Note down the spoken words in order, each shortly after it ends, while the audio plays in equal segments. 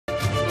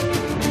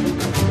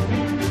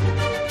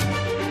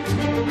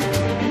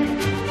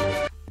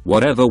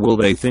Whatever will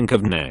they think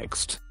of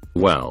next?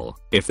 Well,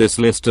 if this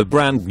list of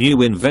brand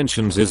new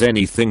inventions is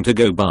anything to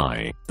go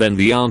by, then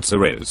the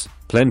answer is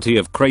plenty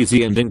of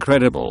crazy and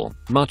incredible.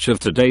 Much of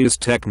today's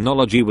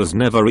technology was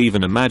never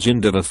even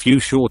imagined of a few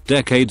short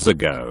decades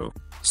ago.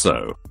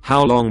 So,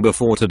 how long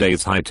before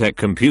today's high-tech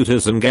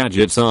computers and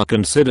gadgets are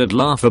considered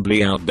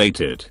laughably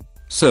outdated?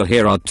 So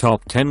here are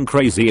top 10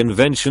 crazy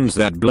inventions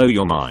that blow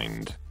your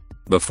mind.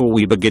 Before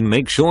we begin,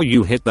 make sure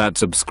you hit that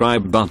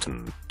subscribe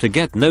button to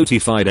get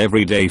notified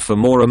every day for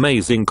more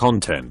amazing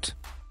content.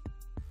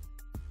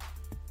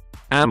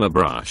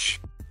 Amabrush.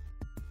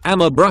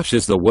 Amabrush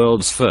is the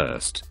world's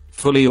first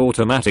fully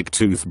automatic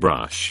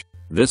toothbrush.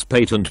 This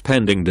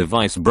patent-pending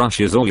device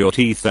brushes all your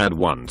teeth at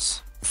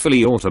once,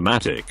 fully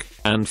automatic,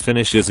 and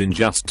finishes in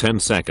just 10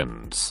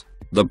 seconds.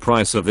 The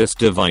price of this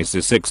device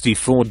is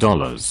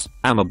 $64.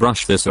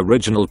 Amabrush. This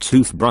original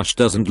toothbrush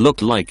doesn't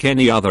look like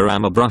any other.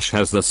 Amabrush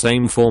has the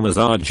same form as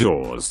our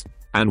jaws,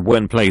 and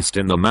when placed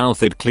in the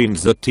mouth it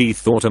cleans the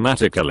teeth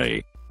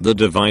automatically. The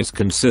device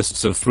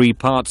consists of 3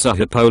 parts: a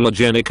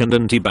hypoallergenic and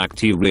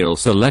antibacterial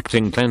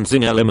selecting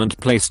cleansing element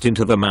placed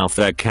into the mouth,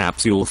 a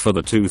capsule for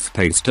the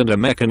toothpaste, and a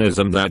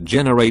mechanism that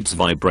generates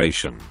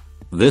vibration.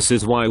 This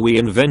is why we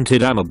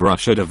invented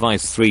Amabrush, a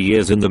device 3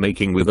 years in the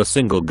making with a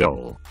single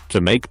goal: to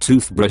make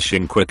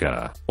toothbrushing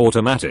quicker,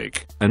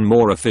 automatic, and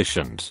more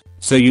efficient,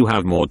 so you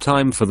have more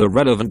time for the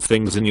relevant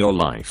things in your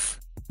life.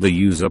 The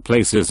user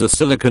places a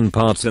silicone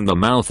part in the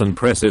mouth and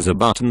presses a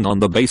button on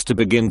the base to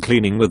begin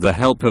cleaning with the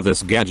help of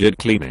this gadget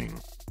cleaning.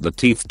 The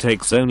teeth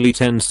takes only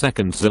 10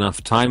 seconds,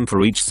 enough time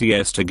for each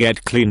CS to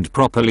get cleaned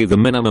properly. The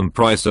minimum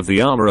price of the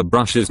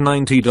Amabrush is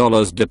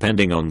 $90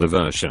 depending on the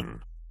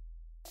version.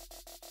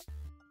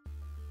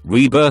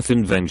 Rebirth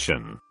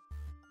invention.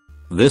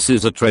 This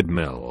is a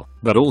treadmill,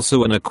 but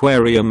also an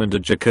aquarium and a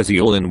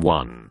jacuzzi all in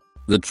one.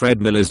 The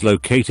treadmill is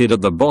located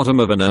at the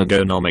bottom of an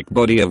ergonomic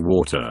body of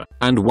water,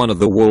 and one of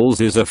the walls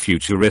is a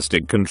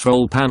futuristic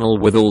control panel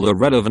with all the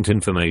relevant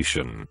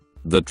information.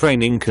 The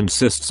training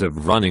consists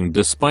of running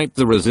despite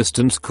the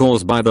resistance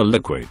caused by the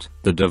liquid.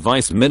 The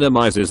device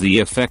minimizes the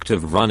effect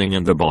of running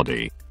in the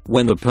body.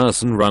 When the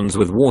person runs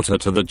with water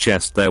to the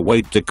chest, their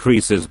weight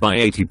decreases by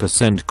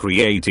 80%,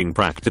 creating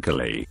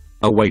practically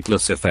a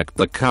weightless effect.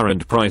 The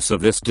current price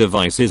of this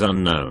device is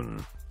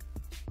unknown.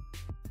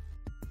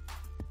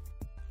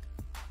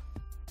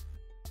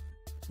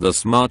 The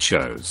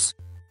Smartshoes.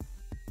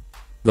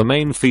 The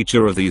main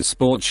feature of these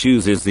sports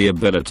shoes is the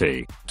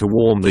ability to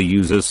warm the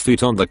user's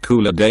feet on the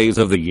cooler days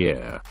of the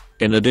year.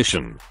 In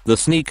addition, the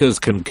sneakers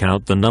can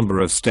count the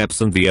number of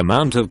steps and the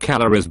amount of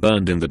calories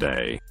burned in the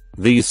day.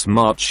 These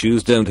smart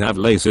shoes don't have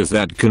laces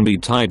that can be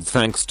tied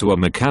thanks to a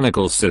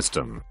mechanical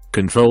system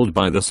controlled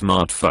by the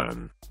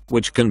smartphone,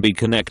 which can be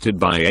connected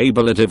by a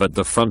bullet. At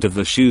the front of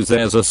the shoes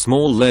there's a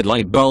small LED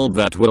light bulb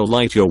that will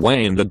light your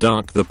way in the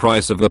dark. The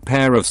price of a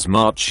pair of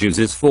smart shoes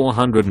is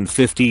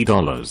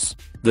 $450.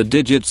 The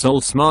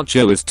Digitsole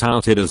Smartshoe is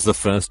touted as the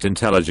first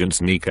intelligent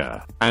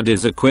sneaker, and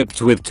is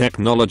equipped with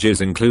technologies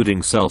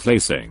including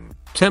self-lacing,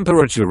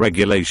 temperature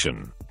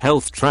regulation,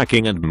 health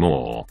tracking, and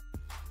more.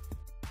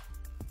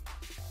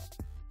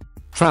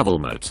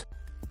 TravelMat.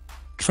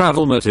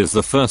 TravelMat is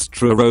the first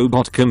true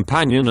robot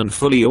companion and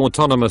fully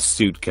autonomous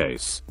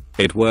suitcase.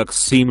 It works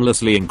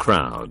seamlessly in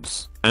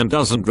crowds, and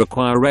doesn't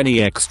require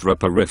any extra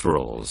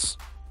peripherals.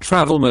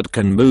 TravelMat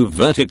can move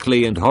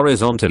vertically and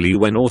horizontally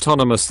when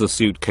autonomous. The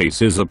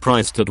suitcases are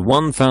priced at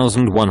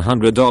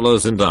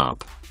 $1,100 and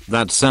up.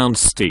 That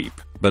sounds steep,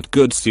 but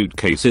good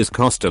suitcases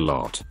cost a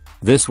lot.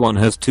 This one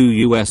has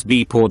 2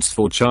 USB ports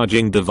for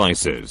charging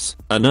devices,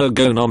 an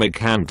ergonomic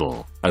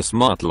handle, a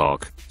smart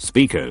lock,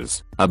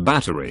 speakers, a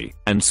battery,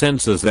 and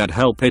sensors that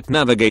help it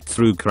navigate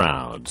through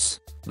crowds.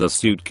 The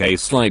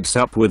suitcase lights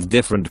up with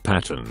different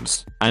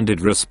patterns, and it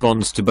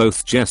responds to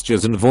both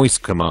gestures and voice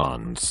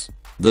commands.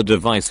 The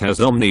device has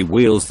Omni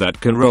wheels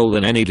that can roll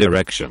in any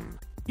direction.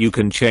 You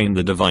can chain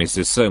the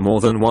devices so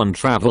more than one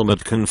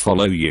TravelMat can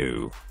follow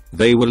you.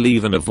 They will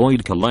even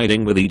avoid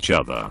colliding with each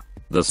other.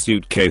 The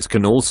suitcase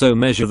can also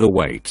measure the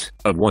weight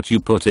of what you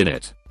put in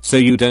it, so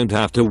you don't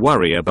have to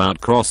worry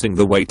about crossing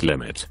the weight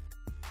limit.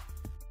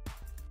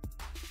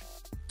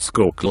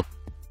 Scorkl.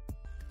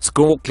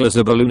 Scorkl is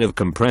a balloon of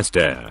compressed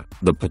air.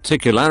 The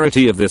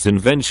particularity of this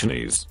invention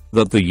is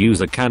that the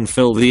user can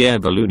fill the air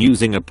balloon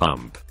using a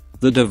pump.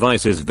 The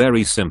device is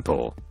very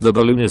simple. The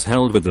balloon is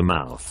held with the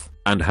mouth,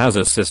 and has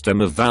a system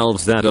of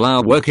valves that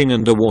allow working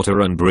underwater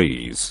and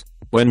breeze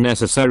when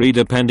necessary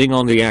depending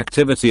on the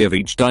activity of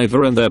each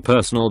diver and their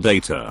personal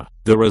data.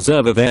 The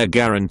reserve of air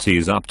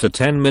guarantees up to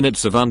 10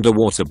 minutes of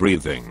underwater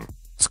breathing.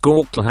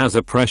 Scorkl has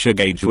a pressure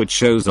gauge which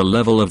shows the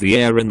level of the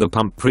air in the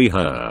pump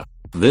pre-her.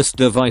 This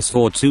device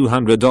for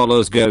 $200.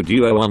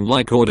 Goduo.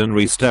 Unlike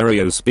ordinary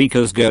stereo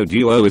speakers,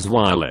 Goduo is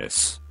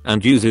wireless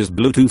and uses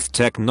Bluetooth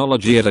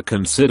technology at a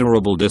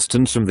considerable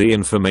distance from the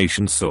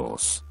information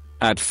source.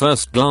 At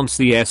first glance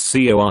the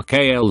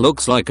Scorkl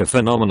looks like a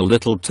phenomenal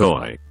little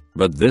toy,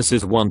 but this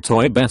is one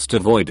toy best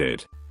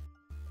avoided.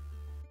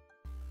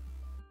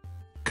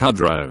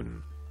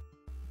 Kudrone.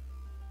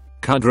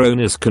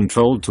 Kudrone is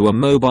controlled to a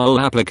mobile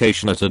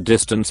application at a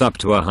distance up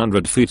to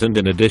 100 feet, and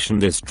in addition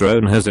this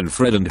drone has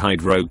infrared and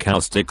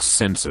hydroacoustics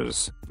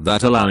sensors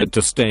that allow it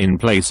to stay in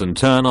place and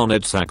turn on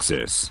its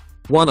axis.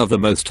 One of the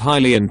most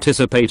highly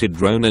anticipated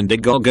drone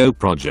Indiegogo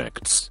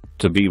projects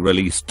to be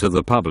released to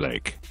the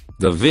public.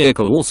 The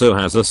vehicle also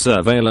has a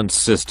surveillance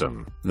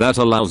system that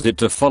allows it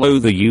to follow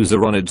the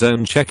user on its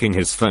own, checking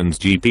his phone's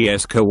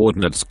GPS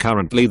coordinates.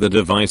 Currently the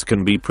device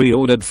can be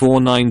pre-ordered for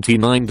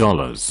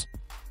 $99.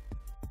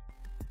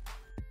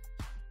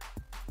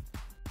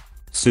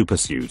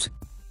 Supersuit.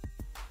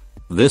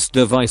 This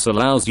device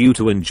allows you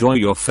to enjoy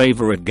your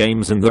favorite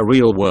games in the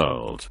real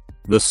world.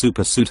 The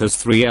Supersuit has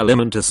 3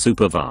 elements: a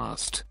super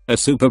vest, a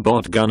super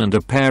bot gun, and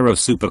a pair of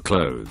super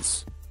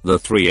clothes. The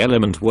 3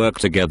 elements work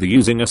together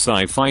using a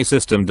sci-fi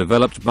system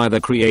developed by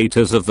the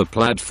creators of the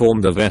platform.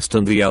 The vest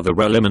and the other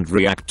element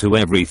react to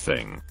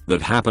everything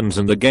that happens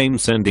in the game,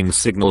 sending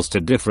signals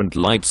to different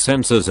light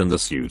sensors in the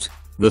suit.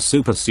 The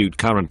Supersuit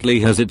currently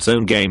has its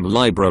own game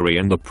library,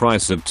 and the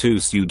price of 2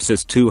 suits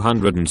is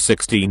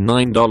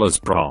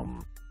 $269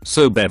 prom.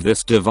 So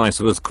this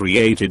device was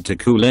created to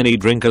cool any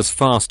drink as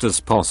fast as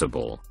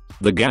possible.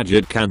 The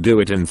gadget can do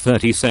it in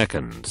 30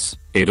 seconds.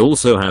 It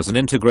also has an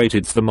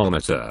integrated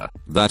thermometer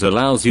that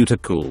allows you to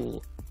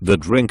cool the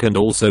drink and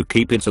also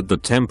keep it at the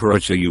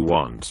temperature you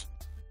want.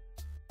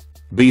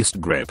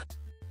 BeastGrip.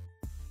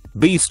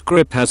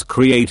 BeastGrip has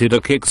created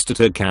a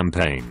Kickstarter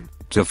campaign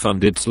to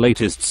fund its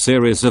latest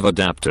series of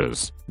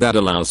adapters that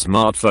allow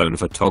smartphone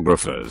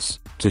photographers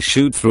to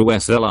shoot through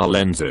SLR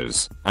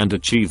lenses and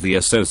achieve the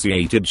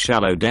associated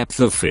shallow depth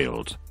of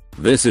field.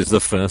 This is the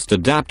first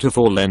adapter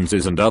for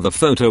lenses and other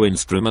photo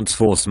instruments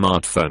for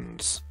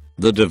smartphones.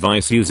 The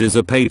device uses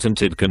a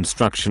patented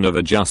construction of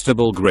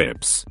adjustable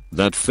grips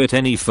that fit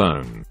any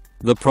phone.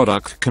 The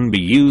product can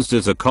be used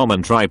as a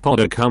common tripod,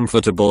 a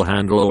comfortable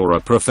handle, or a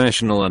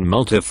professional and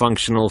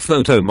multifunctional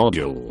photo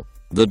module.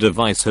 The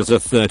device has a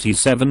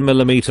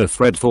 37mm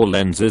thread for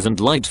lenses and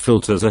light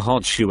filters, a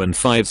hot shoe, and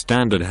 5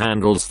 standard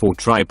handles for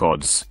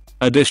tripods.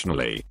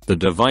 Additionally, the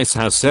device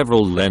has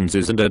several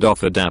lenses and a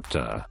DOF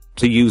adapter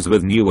to use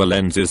with newer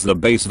lenses. The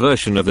base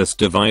version of this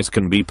device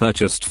can be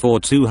purchased for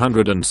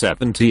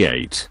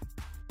 $278.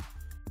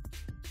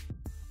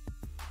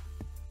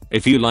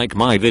 If you like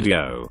my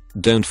video,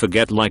 don't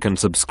forget like and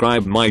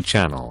subscribe my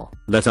channel.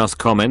 Let us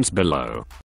comments below.